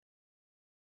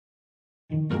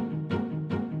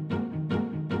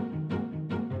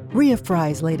Rhea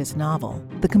Fry's latest novel,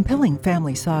 the compelling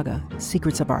family saga,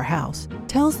 Secrets of Our House,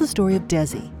 tells the story of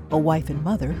Desi, a wife and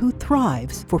mother who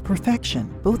thrives for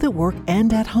perfection, both at work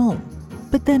and at home.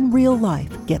 But then real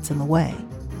life gets in the way.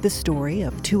 The story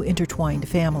of two intertwined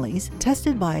families,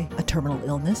 tested by a terminal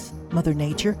illness, Mother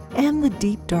Nature, and the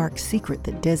deep, dark secret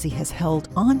that Desi has held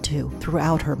onto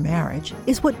throughout her marriage,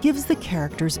 is what gives the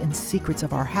characters in Secrets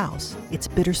of Our House its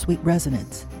bittersweet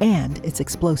resonance and its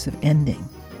explosive ending.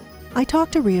 I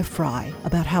talked to Rhea Fry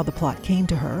about how the plot came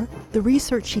to her, the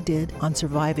research she did on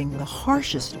surviving the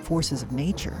harshest forces of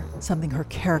nature, something her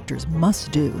characters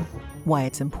must do, why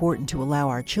it's important to allow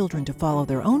our children to follow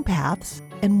their own paths,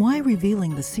 and why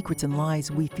revealing the secrets and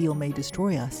lies we feel may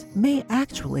destroy us may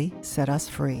actually set us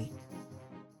free.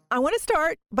 I want to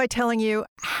start by telling you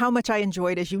how much I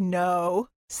enjoyed, as you know,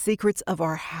 Secrets of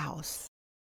Our House.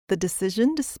 The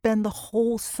decision to spend the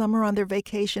whole summer on their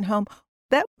vacation home,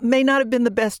 that may not have been the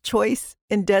best choice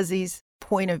in Desi's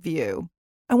point of view.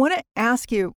 I want to ask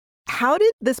you, how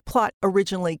did this plot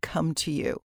originally come to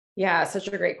you? Yeah, such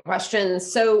a great question.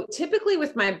 So typically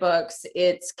with my books,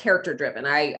 it's character driven.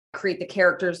 I create the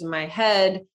characters in my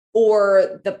head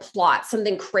or the plot,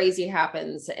 something crazy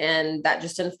happens and that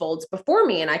just unfolds before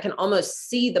me. And I can almost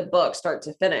see the book start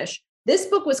to finish. This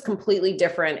book was completely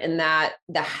different in that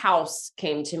the house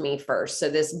came to me first. So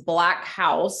this black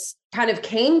house kind of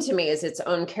came to me as its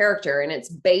own character, and it's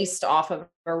based off of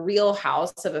a real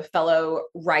house of a fellow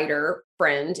writer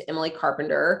friend, Emily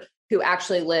Carpenter, who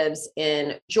actually lives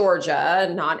in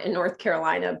Georgia, not in North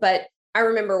Carolina. But I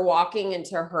remember walking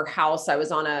into her house. I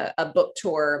was on a book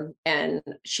tour and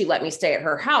she let me stay at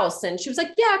her house. And she was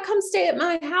like, yeah, come stay at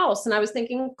my house. And I was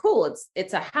thinking, cool,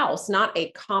 it's a house, not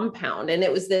a compound. And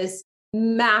it was this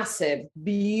massive,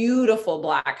 beautiful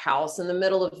black house in the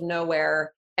middle of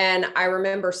nowhere. And I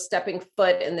remember stepping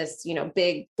foot in this,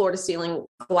 big floor to ceiling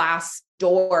glass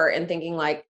door and thinking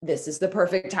like, this is the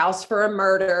perfect house for a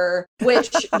murder,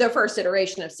 which the first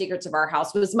iteration of Secrets of Our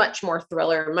House was much more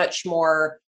thriller, much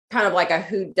more kind of like a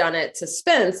whodunit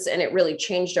suspense. And it really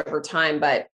changed over time.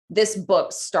 But this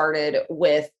book started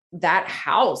with that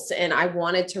house. And I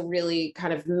wanted to really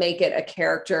kind of make it a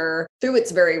character through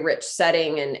its very rich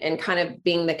setting and kind of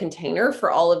being the container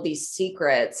for all of these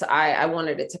secrets. I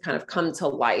wanted it to kind of come to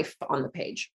life on the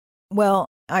page. Well,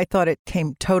 I thought it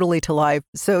came totally to life.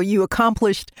 So you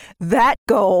accomplished that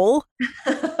goal.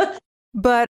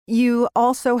 But you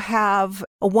also have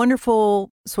a wonderful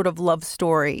sort of love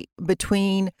story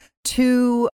between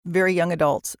two very young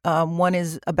adults. One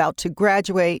is about to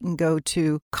graduate and go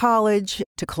to college,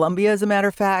 to Columbia, as a matter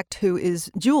of fact, who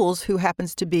is Jules, who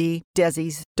happens to be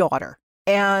Desi's daughter.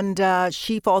 And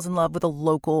she falls in love with a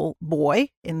local boy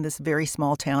in this very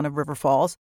small town of River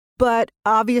Falls. But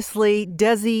obviously,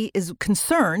 Desi is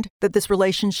concerned that this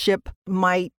relationship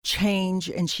might change,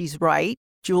 and she's right.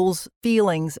 Jules'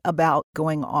 feelings about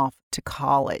going off to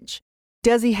college.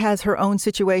 Desi has her own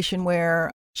situation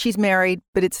where she's married,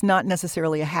 but it's not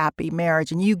necessarily a happy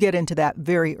marriage. And you get into that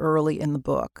very early in the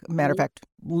book. Matter of fact,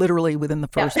 literally within the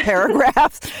first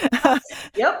paragraphs.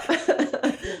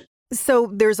 Yep.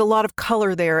 So there's a lot of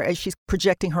color there as she's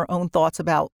projecting her own thoughts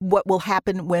about what will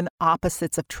happen when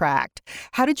opposites attract.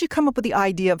 How did you come up with the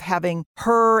idea of having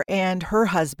her and her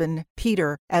husband,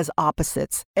 Peter, as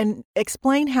opposites? And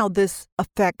explain how this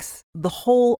affects the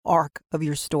whole arc of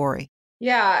your story.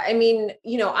 Yeah, I mean,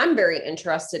 I'm very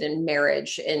interested in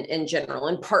marriage in general,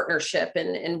 and partnership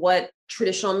and what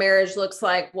traditional marriage looks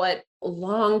like, what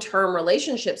long-term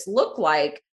relationships look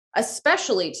like,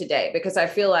 especially today, because I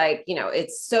feel like,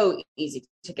 it's so easy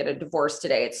to get a divorce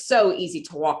today. It's so easy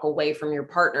to walk away from your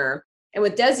partner. And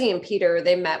with Desi and Peter,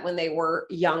 they met when they were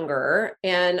younger.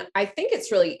 And I think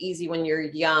it's really easy when you're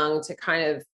young to kind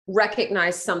of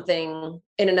recognize something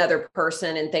in another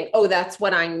person and think, oh, that's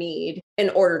what I need in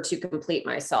order to complete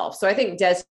myself. So I think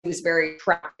Desi was very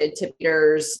attracted to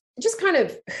Peter's just kind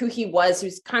of who he was. He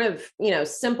was kind of,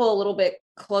 simple, a little bit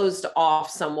closed off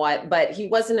somewhat, but he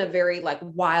wasn't a very like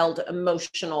wild,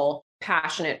 emotional,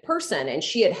 passionate person. And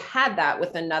she had that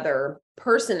with another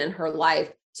person in her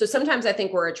life. So sometimes I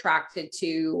think we're attracted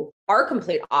to our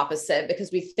complete opposite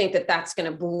because we think that that's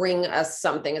going to bring us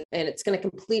something and it's going to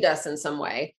complete us in some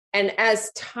way. And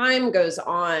as time goes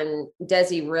on,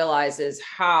 Desi realizes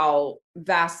how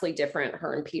vastly different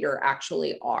her and Peter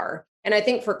actually are. And I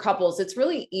think for couples, it's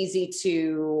really easy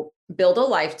to build a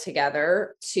life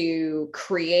together, to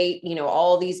create,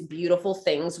 all these beautiful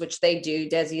things, which they do.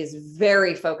 Desi is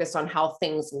very focused on how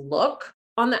things look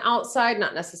on the outside,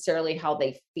 not necessarily how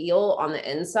they feel on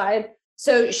the inside.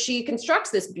 So she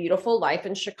constructs this beautiful life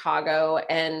in Chicago.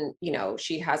 And,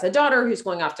 she has a daughter who's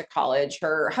going off to college.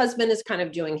 Her husband is kind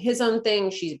of doing his own thing.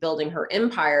 She's building her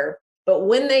empire. But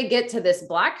when they get to this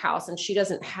Black house and she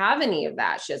doesn't have any of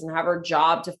that, she doesn't have her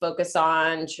job to focus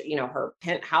on, her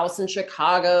penthouse in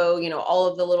Chicago, all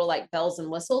of the little like bells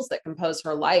and whistles that compose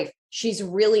her life. She's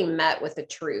really met with the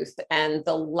truth and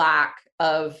the lack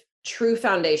of true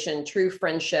foundation, true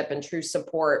friendship, and true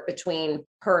support between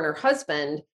her and her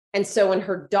husband. And so when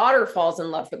her daughter falls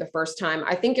in love for the first time,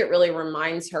 I think it really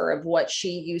reminds her of what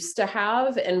she used to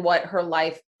have and what her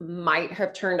life might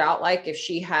have turned out like if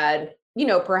she had,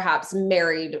 perhaps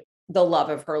married the love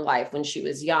of her life when she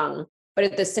was young. But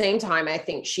at the same time, I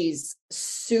think she's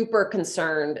super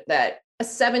concerned that a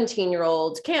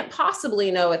 17-year-old can't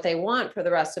possibly know what they want for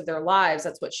the rest of their lives.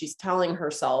 That's what she's telling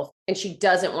herself. And she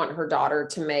doesn't want her daughter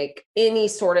to make any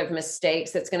sort of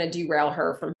mistakes that's going to derail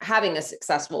her from having a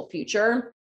successful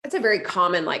future. It's a very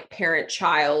common like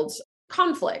parent-child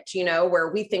conflict, where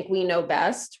we think we know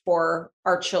best for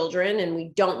our children and we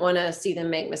don't want to see them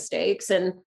make mistakes.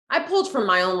 And I pulled from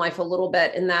my own life a little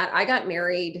bit in that I got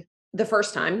married the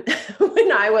first time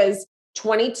when I was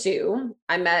 22.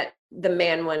 I met the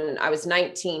man when I was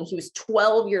 19. He was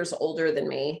 12 years older than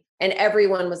me. And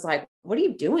everyone was like, what are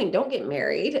you doing? Don't get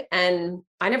married. And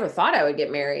I never thought I would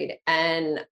get married.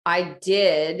 And I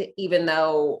did, even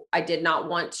though I did not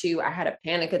want to. I had a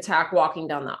panic attack walking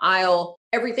down the aisle.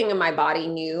 Everything in my body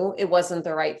knew it wasn't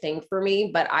the right thing for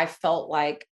me, but I felt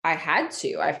like I had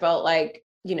to. I felt like,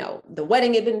 the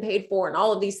wedding had been paid for and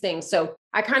all of these things. So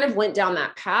I kind of went down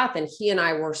that path, and he and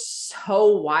I were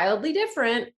so wildly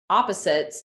different,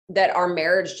 opposites, that our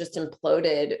marriage just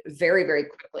imploded very, very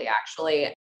quickly,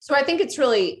 actually. So I think it's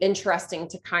really interesting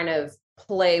to kind of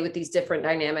play with these different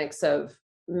dynamics of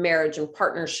marriage and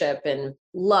partnership and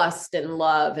lust and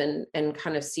love and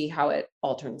kind of see how it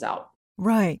all turns out.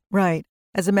 Right, right.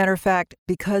 As a matter of fact,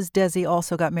 because Desi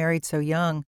also got married so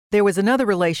young, there was another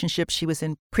relationship she was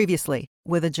in previously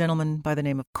with a gentleman by the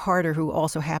name of Carter, who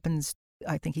also happens,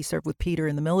 I think he served with Peter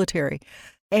in the military.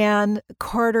 And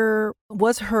Carter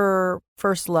was her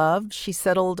first love. She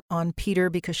settled on Peter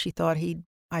because she thought he'd,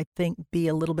 I think, be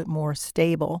a little bit more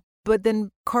stable. But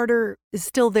then Carter is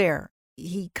still there.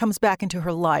 He comes back into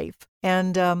her life.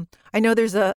 And I know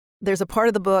there's a part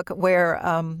of the book where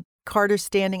Carter's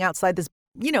standing outside this,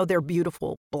 their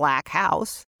beautiful Black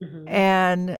house. Mm-hmm.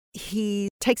 And he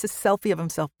takes a selfie of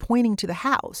himself pointing to the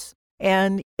house.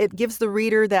 And it gives the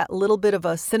reader that little bit of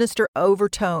a sinister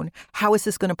overtone. How is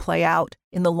this going to play out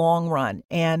in the long run?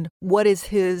 And what is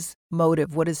his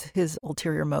motive? What is his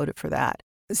ulterior motive for that?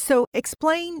 So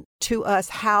explain to us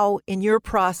how, in your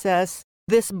process,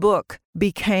 this book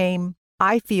became,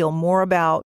 I feel, more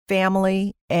about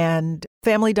family and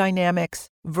family dynamics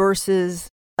versus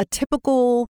a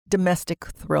typical domestic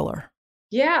thriller.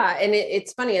 Yeah. And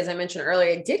it's funny, as I mentioned earlier,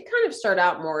 it did kind of start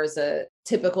out more as a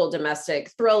typical domestic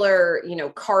thriller.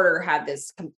 Carter had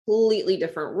this completely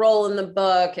different role in the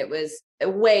book. It was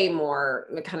way more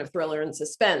kind of thriller and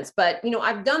suspense. But,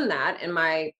 I've done that in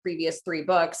my previous 3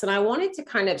 books, and I wanted to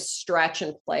kind of stretch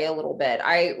and play a little bit.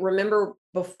 I remember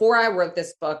before I wrote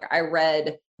this book, I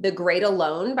read The Great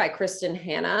Alone by Kristen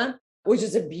Hanna, which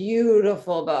is a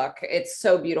beautiful book. It's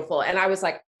so beautiful. And I was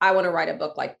like, I want to write a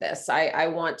book like this. I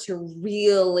want to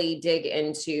really dig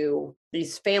into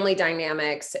these family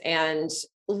dynamics and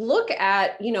look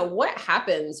at, what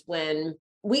happens when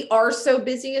we are so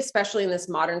busy, especially in this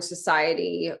modern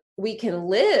society. We can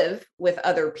live with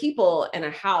other people in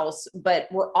a house, but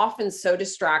we're often so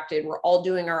distracted. We're all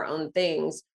doing our own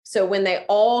things. So when they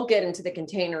all get into the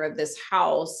container of this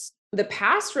house, the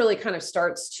past really kind of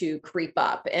starts to creep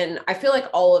up. And I feel like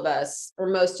all of us, or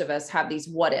most of us, have these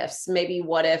what ifs. Maybe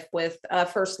what if with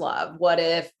first love? What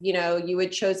if, you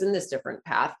had chosen this different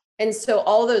path? And so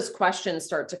all those questions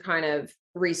start to kind of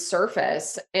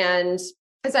resurface. And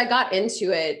as I got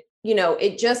into it,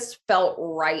 it just felt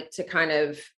right to kind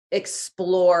of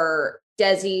explore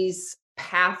Desi's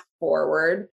path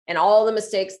forward and all the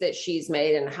mistakes that she's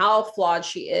made and how flawed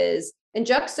she is, and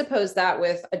juxtapose that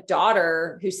with a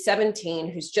daughter who's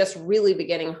 17, who's just really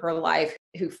beginning her life,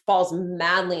 who falls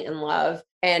madly in love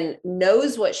and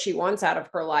knows what she wants out of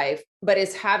her life, but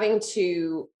is having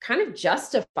to kind of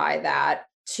justify that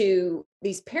to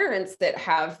these parents that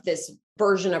have this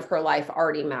version of her life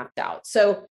already mapped out.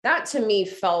 So that to me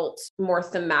felt more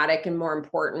thematic and more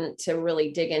important to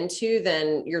really dig into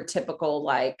than your typical,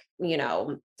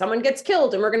 someone gets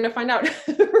killed and we're going to find out,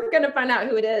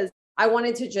 who it is. I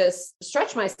wanted to just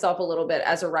stretch myself a little bit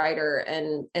as a writer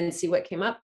and see what came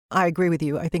up. I agree with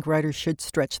you. I think writers should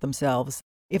stretch themselves.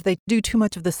 if they do too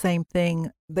much of the same thing,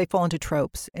 they fall into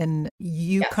tropes. And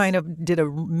you Yes. kind of did a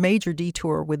major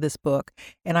detour with this book.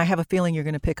 And I have a feeling you're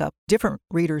going to pick up different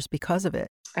readers because of it.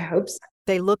 I hope so.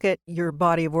 They look at your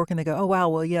body of work and they go, oh, wow,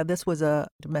 well, yeah, this was a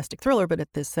domestic thriller. But at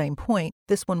the same point,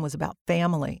 this one was about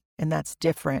family. And that's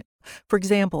different. For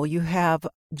example, you have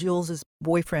Jules's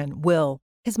boyfriend, Will.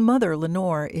 His mother,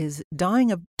 Lenore, is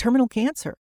dying of terminal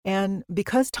cancer. And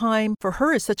because time for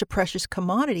her is such a precious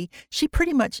commodity, she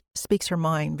pretty much speaks her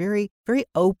mind very, very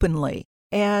openly.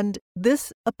 And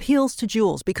this appeals to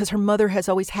Jules because her mother has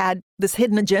always had this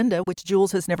hidden agenda, which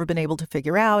Jules has never been able to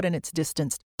figure out, and it's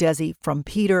distanced Desi from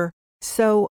Peter.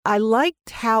 So I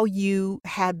liked how you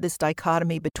had this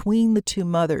dichotomy between the two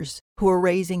mothers who are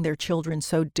raising their children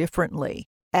so differently,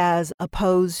 as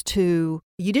opposed to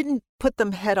you didn't put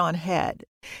them head on head.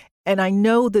 And I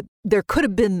know that there could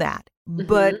have been that.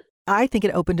 But I think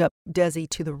it opened up Desi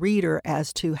to the reader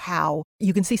as to how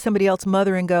you can see somebody else's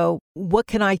mother and go, what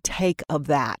can I take of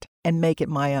that and make it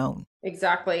my own?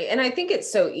 Exactly. And I think it's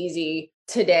so easy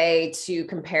today to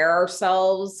compare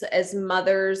ourselves as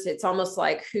mothers. It's almost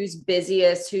like who's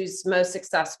busiest, who's most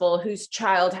successful, whose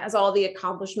child has all the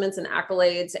accomplishments and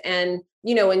accolades. And,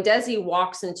 when Desi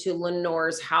walks into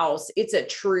Lenore's house, it's a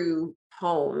true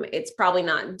home. It's probably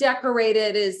not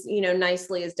decorated as,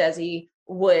 nicely as Desi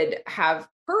would have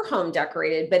her home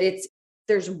decorated, but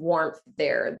there's warmth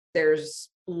there. There's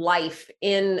life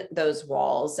in those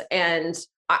walls. And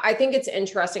I think it's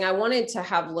interesting. I wanted to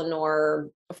have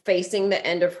Lenore facing the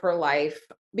end of her life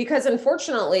because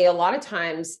unfortunately, a lot of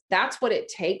times that's what it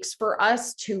takes for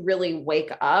us to really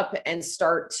wake up and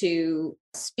start to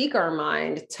speak our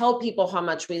mind, tell people how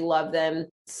much we love them,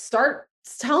 start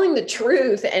telling the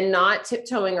truth and not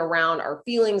tiptoeing around our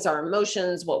feelings, our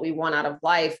emotions, what we want out of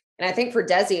life. And I think for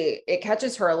Desi, it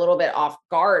catches her a little bit off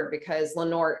guard because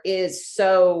Lenore is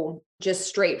so just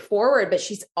straightforward, but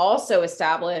she's also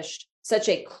established such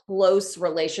a close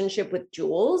relationship with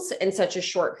Jules in such a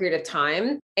short period of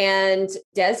time. And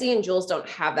Desi and Jules don't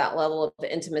have that level of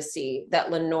intimacy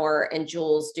that Lenore and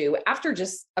Jules do after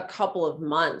just a couple of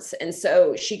months. And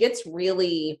so she gets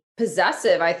really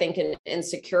possessive, I think, and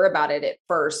insecure about it at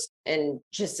first. And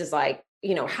just is like,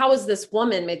 how has this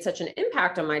woman made such an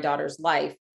impact on my daughter's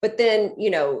life? But then,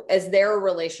 as their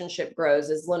relationship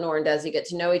grows, as Lenore and Desi get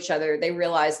to know each other, they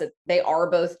realize that they are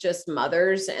both just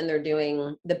mothers and they're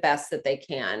doing the best that they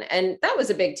can. And that was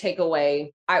a big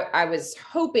takeaway. I was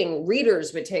hoping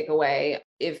readers would take away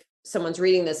if someone's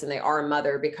reading this and they are a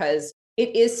mother, because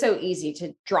it is so easy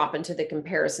to drop into the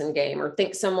comparison game or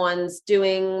think someone's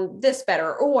doing this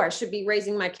better. Oh, I should be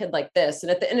raising my kid like this.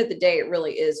 And at the end of the day, it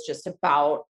really is just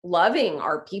about loving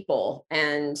our people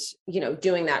and,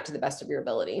 doing that to the best of your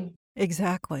ability.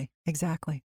 Exactly.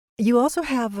 You also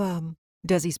have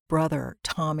Desi's brother,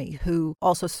 Tommy, who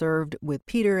also served with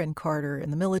Peter and Carter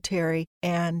in the military.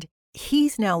 And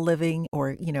he's now living,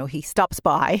 or, he stops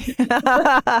by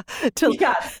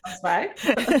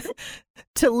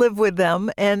to live with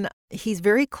them. And he's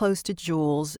very close to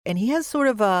Jules. And he has sort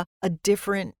of a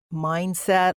different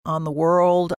mindset on the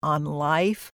world, on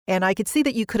life. And I could see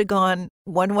that you could have gone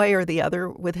one way or the other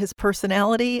with his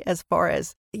personality as far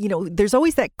as, there's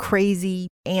always that crazy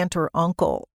aunt or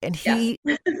uncle. And he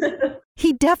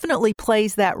definitely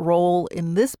plays that role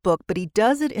in this book, but he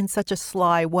does it in such a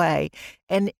sly way.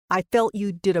 And I felt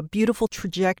you did a beautiful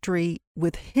trajectory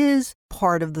with his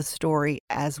part of the story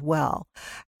as well.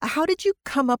 How did you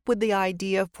come up with the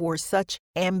idea for such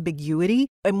ambiguity?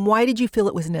 And why did you feel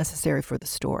it was necessary for the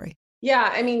story?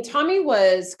 Yeah, Tommy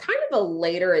was kind of a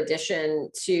later addition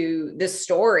to the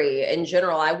story in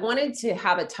general. I wanted to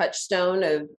have a touchstone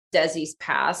of Desi's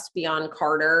past beyond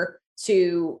Carter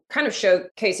to kind of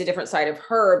showcase a different side of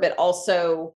her, but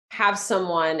also have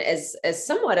someone as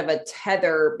somewhat of a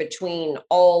tether between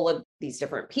all of these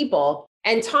different people.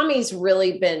 And Tommy's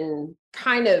really been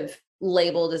kind of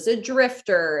labeled as a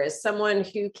drifter, as someone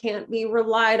who can't be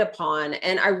relied upon.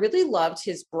 And I really loved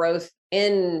his growth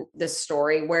in this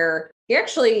story where he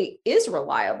actually is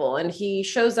reliable and he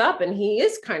shows up and he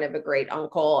is kind of a great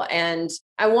uncle. And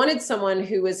I wanted someone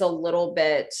who is a little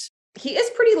bit, he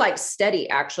is pretty steady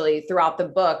actually throughout the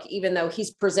book, even though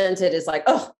he's presented as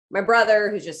my brother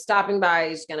who's just stopping by,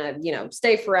 he's gonna,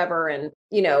 stay forever. And,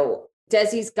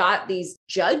 Desi's got these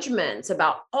judgments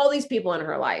about all these people in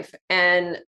her life.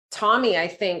 And Tommy, I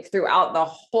think throughout the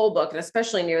whole book, and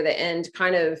especially near the end,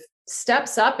 kind of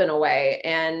steps up in a way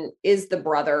and is the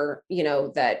brother,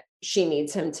 that she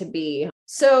needs him to be.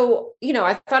 So,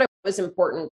 I thought it was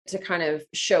important to kind of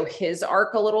show his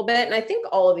arc a little bit. And I think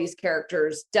all of these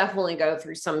characters definitely go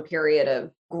through some period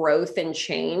of growth and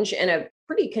change in a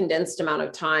pretty condensed amount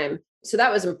of time. So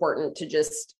that was important to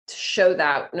just show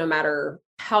that no matter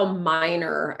how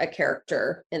minor a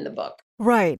character in the book.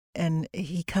 Right. And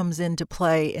he comes into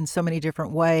play in so many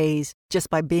different ways just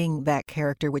by being that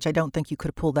character, which I don't think you could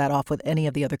have pulled that off with any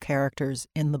of the other characters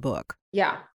in the book.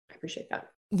 Yeah, I appreciate that.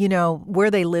 You know,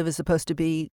 where they live is supposed to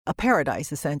be a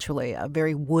paradise, essentially, a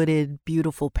very wooded,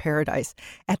 beautiful paradise.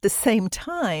 At the same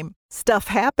time, stuff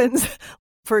happens.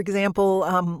 For example,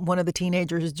 one of the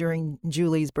teenagers during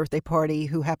Julie's birthday party,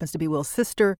 who happens to be Will's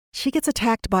sister, she gets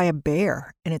attacked by a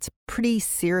bear, and it's pretty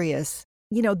serious.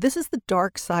 You know, this is the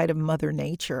dark side of Mother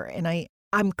Nature, and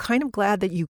I'm kind of glad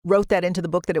that you wrote that into the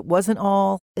book, that it wasn't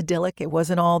all idyllic. It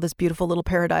wasn't all this beautiful little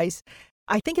paradise.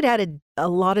 I think it added a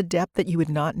lot of depth that you would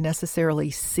not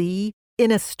necessarily see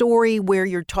in a story where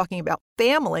you're talking about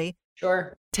family.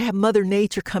 Sure. To have Mother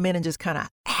Nature come in and just kind of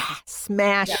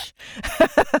smash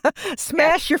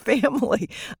your family.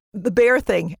 The bear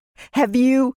thing. Have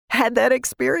you had that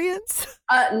experience?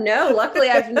 No, luckily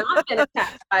I've not been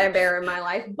attacked by a bear in my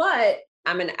life, but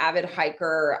I'm an avid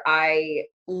hiker. I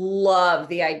love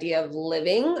the idea of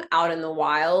living out in the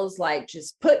wilds. Like,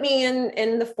 just put me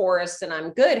in the forest and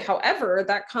I'm good. However,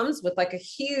 that comes with like a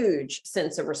huge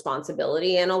sense of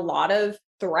responsibility and a lot of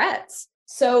threats.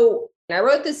 So I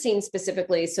wrote this scene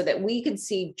specifically so that we could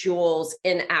see Jules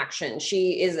in action.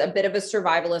 She is a bit of a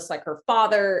survivalist like her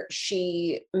father.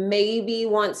 She maybe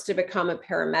wants to become a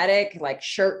paramedic, like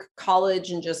shirk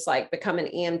college and just like become an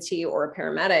EMT or a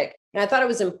paramedic. And I thought it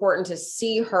was important to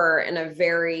see her in a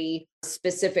very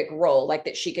specific role, like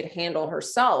that she could handle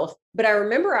herself. But I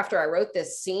remember after I wrote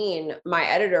this scene, my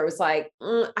editor was like,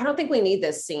 I don't think we need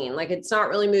this scene. Like, it's not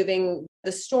really moving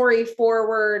the story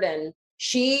forward. And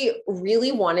she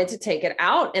really wanted to take it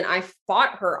out. And I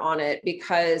fought her on it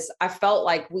because I felt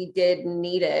like we did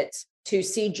need it to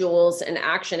see Jules in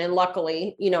action. And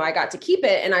luckily, you know, I got to keep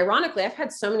it. And ironically, I've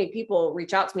had so many people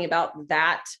reach out to me about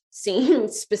that scene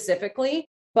specifically.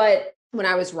 But when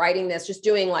I was writing this, just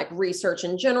doing like research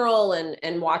in general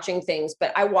and watching things,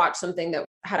 but I watched something that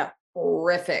had a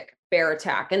horrific bear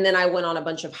attack. And then I went on a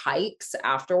bunch of hikes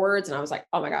afterwards and I was like,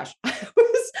 oh my gosh,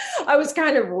 I was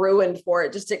kind of ruined for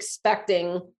it, just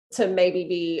expecting to maybe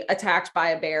be attacked by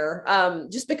a bear,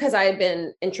 just because I had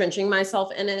been entrenching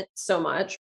myself in it so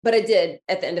much. But I did,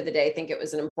 at the end of the day, think it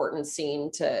was an important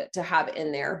scene to have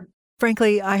in there.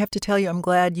 Frankly, I have to tell you, I'm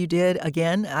glad you did.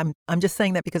 Again, I'm just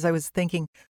saying that because I was thinking,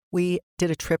 we did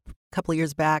a trip a couple of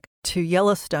years back to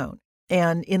Yellowstone.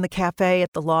 And in the cafe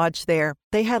at the lodge there,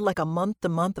 they had like a month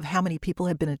of how many people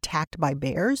had been attacked by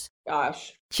bears.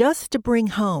 Gosh. Just to bring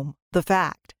home the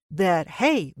fact that,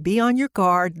 hey, be on your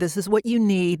guard. This is what you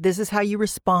need. This is how you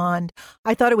respond.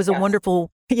 I thought it was a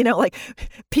wonderful, you know, like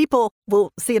people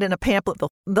will see it in a pamphlet.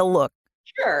 They'll look.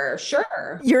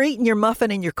 Sure. You're eating your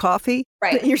muffin and your coffee.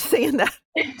 Right. You're seeing that,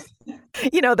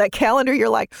 you know, that calendar. You're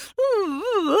like,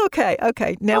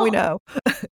 okay. Now we know.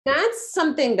 That's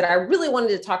something that I really wanted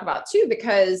to talk about too,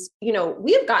 because, you know,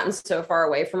 we have gotten so far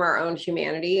away from our own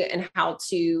humanity and how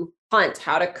to hunt,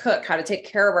 how to cook, how to take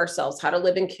care of ourselves, how to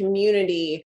live in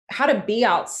community, how to be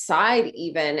outside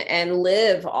even and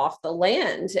live off the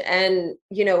land. And,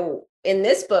 you know, in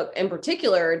this book in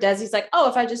particular, Desi's like, oh,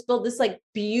 if I just build this like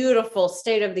beautiful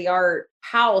state of the art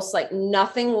house, like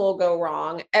nothing will go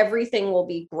wrong. Everything will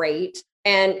be great.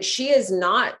 And she is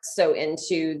not so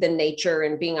into the nature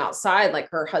and being outside like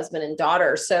her husband and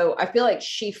daughter. So I feel like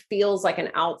she feels like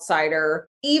an outsider,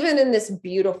 even in this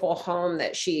beautiful home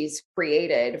that she's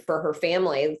created for her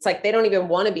family. It's like they don't even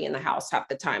want to be in the house half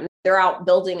the time. They're out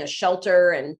building a shelter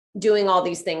and doing all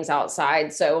these things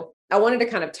outside. So I wanted to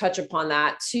kind of touch upon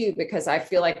that too, because I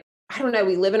feel like, I don't know,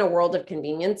 we live in a world of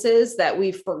conveniences that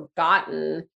we've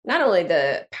forgotten not only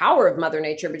the power of Mother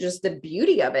Nature, but just the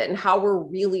beauty of it and how we're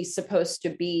really supposed to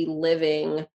be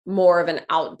living more of an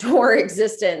outdoor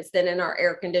existence than in our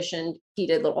air-conditioned,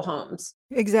 heated little homes.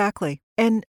 Exactly.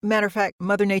 And matter of fact,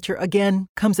 Mother Nature again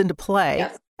comes into play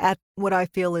at what I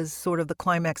feel is sort of the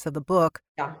climax of the book.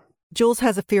 Yeah. Jules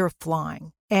has a fear of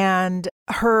flying, and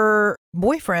her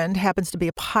boyfriend happens to be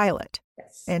a pilot.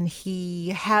 Yes. And he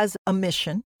has a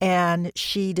mission, and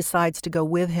she decides to go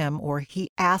with him, or he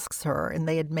asks her, and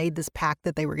they had made this pact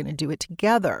that they were going to do it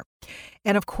together.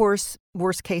 And of course,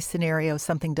 worst case scenario,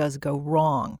 something does go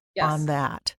wrong on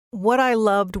that. What I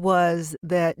loved was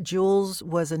that Jules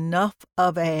was enough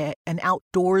of an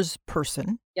outdoors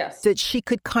person that she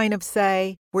could kind of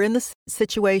say, we're in this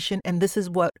situation and this is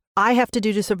what I have to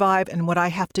do to survive and what I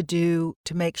have to do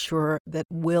to make sure that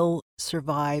Will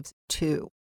survives too.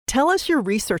 Tell us your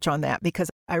research on that, because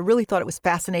I really thought it was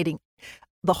fascinating.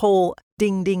 The whole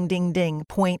ding, ding, ding, ding,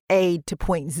 point A to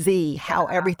point Z, how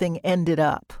everything ended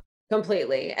up.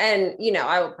 Completely. And,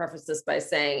 I will preface this by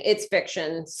saying it's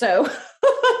fiction. So,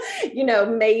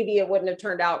 maybe it wouldn't have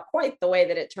turned out quite the way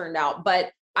that it turned out.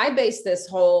 But I base this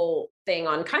whole thing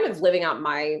on kind of living out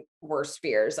my worst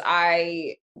fears.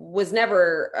 I was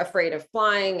never afraid of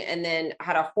flying, and then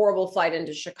had a horrible flight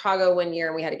into Chicago one year,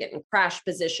 and we had to get in crash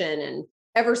position. And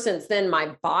ever since then,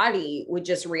 my body would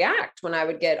just react when I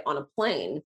would get on a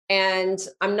plane. And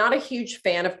I'm not a huge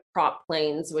fan of prop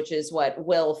planes, which is what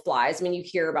Will flies. I mean, you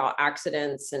hear about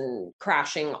accidents and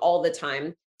crashing all the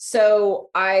time. So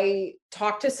I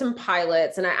talked to some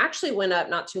pilots, and I actually went up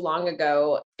not too long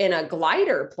ago in a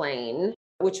glider plane,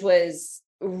 which was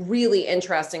really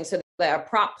interesting. So the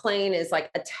prop plane is like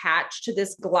attached to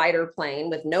this glider plane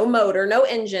with no motor, no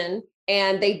engine,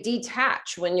 and they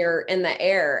detach when you're in the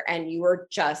air, and you are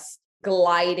just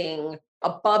gliding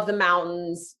above the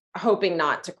mountains, hoping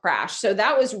not to crash. So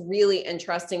that was really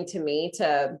interesting to me,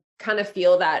 to kind of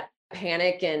feel that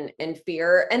panic and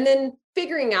fear. And then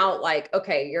figuring out like,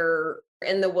 okay, you're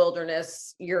in the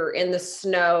wilderness, you're in the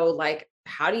snow, like,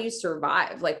 how do you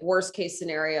survive? Like, worst case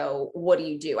scenario, what do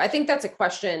you do? I think that's a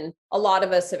question a lot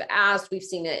of us have asked. We've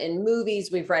seen it in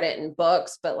movies, we've read it in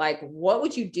books, but like, what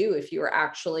would you do if you were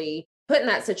actually put in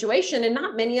that situation? And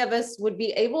not many of us would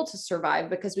be able to survive,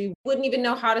 because we wouldn't even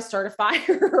know how to start a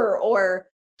fire or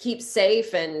keep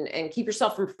safe and keep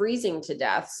yourself from freezing to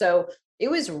death. So it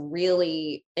was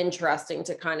really interesting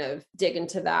to kind of dig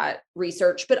into that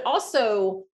research. But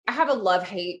also, I have a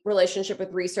love-hate relationship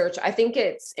with research. I think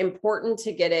it's important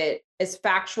to get it as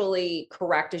factually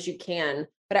correct as you can.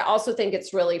 But I also think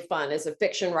it's really fun as a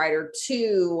fiction writer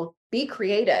to be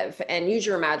creative and use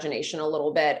your imagination a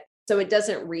little bit, so it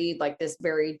doesn't read like this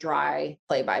very dry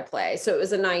play-by-play. So it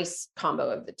was a nice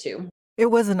combo of the two. It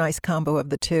was a nice combo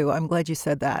of the two. I'm glad you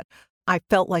said that. I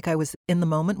felt like I was in the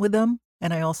moment with them.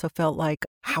 And I also felt like,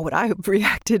 how would I have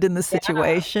reacted in the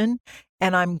situation? Yeah.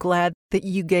 And I'm glad that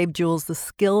you gave Jules the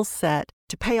skill set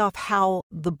to pay off how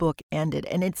the book ended.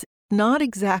 And it's not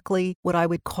exactly what I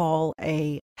would call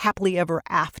a happily ever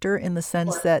after, in the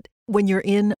sense that when you're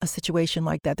in a situation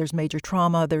like that, there's major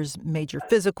trauma, there's major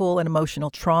physical and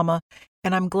emotional trauma.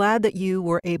 And I'm glad that you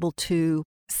were able to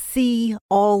see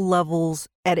all levels,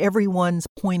 at everyone's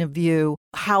point of view,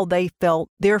 how they felt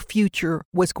their future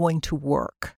was going to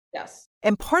work. Yes.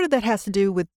 And part of that has to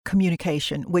do with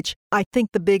communication, which I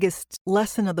think the biggest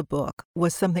lesson of the book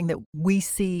was something that we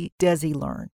see Desi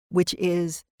learn, which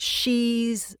is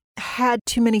she's had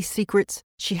too many secrets.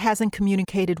 She hasn't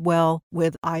communicated well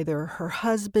with either her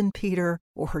husband, Peter,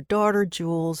 or her daughter,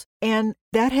 Jules. And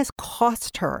that has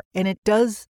cost her. And it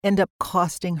does end up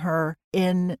costing her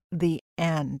in the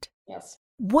end. Yes.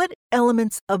 What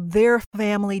elements of their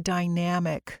family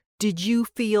dynamic did you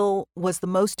feel was the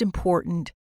most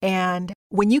important? And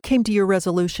when you came to your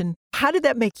resolution, how did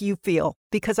that make you feel?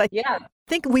 Because I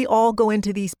think we all go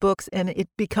into these books and it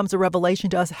becomes a revelation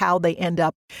to us how they end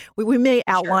up. We may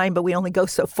outline, but we only go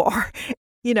so far.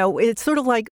 It's sort of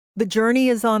like the journey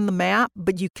is on the map,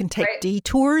 but you can take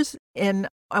detours. And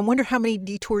I wonder how many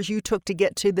detours you took to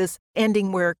get to this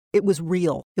ending where it was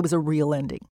real. It was a real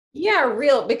ending. Yeah,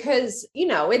 real, because,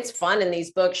 it's fun in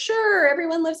these books. Sure,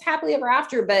 everyone lives happily ever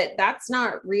after, but that's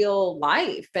not real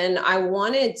life. And I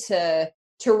wanted to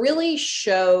really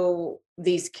show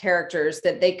these characters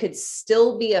that they could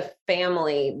still be a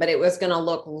family, but it was going to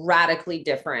look radically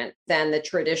different than the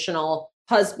traditional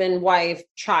husband, wife,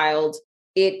 child.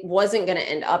 It wasn't going to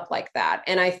end up like that.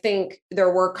 And I think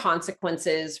there were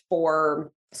consequences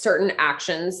for certain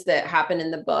actions that happen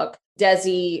in the book.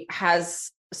 Desi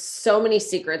has so many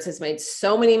secrets, has made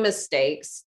so many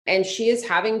mistakes, and she is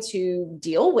having to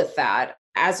deal with that,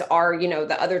 as are,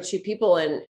 the other two people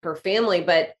in her family.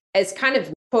 But as kind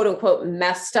of quote unquote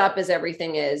messed up as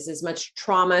everything is, as much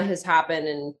trauma has happened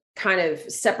and kind of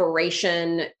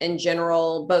separation in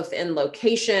general, both in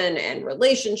location and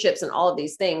relationships and all of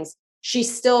these things, she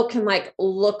still can like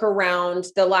look around.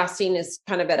 The last scene is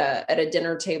kind of at a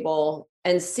dinner table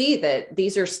and see that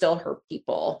these are still her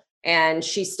people. And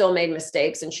she still made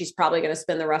mistakes, and she's probably going to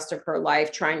spend the rest of her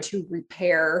life trying to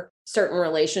repair certain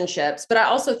relationships. But I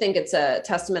also think it's a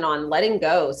testament on letting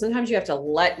go. Sometimes you have to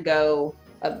let go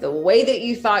of the way that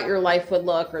you thought your life would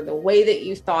look, or the way that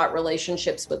you thought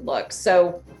relationships would look.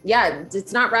 So yeah,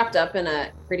 it's not wrapped up in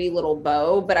a pretty little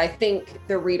bow, but I think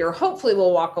the reader hopefully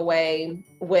will walk away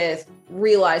with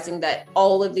realizing that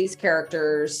all of these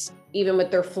characters, even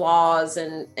with their flaws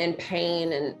and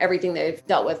pain and everything they've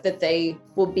dealt with, that they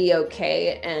will be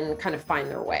okay and kind of find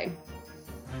their way.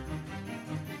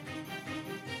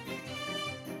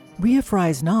 Ria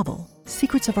Fry's novel,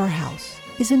 Secrets of Our House,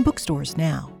 is in bookstores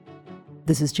now.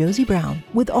 This is Josie Brown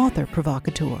with author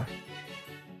provocateur.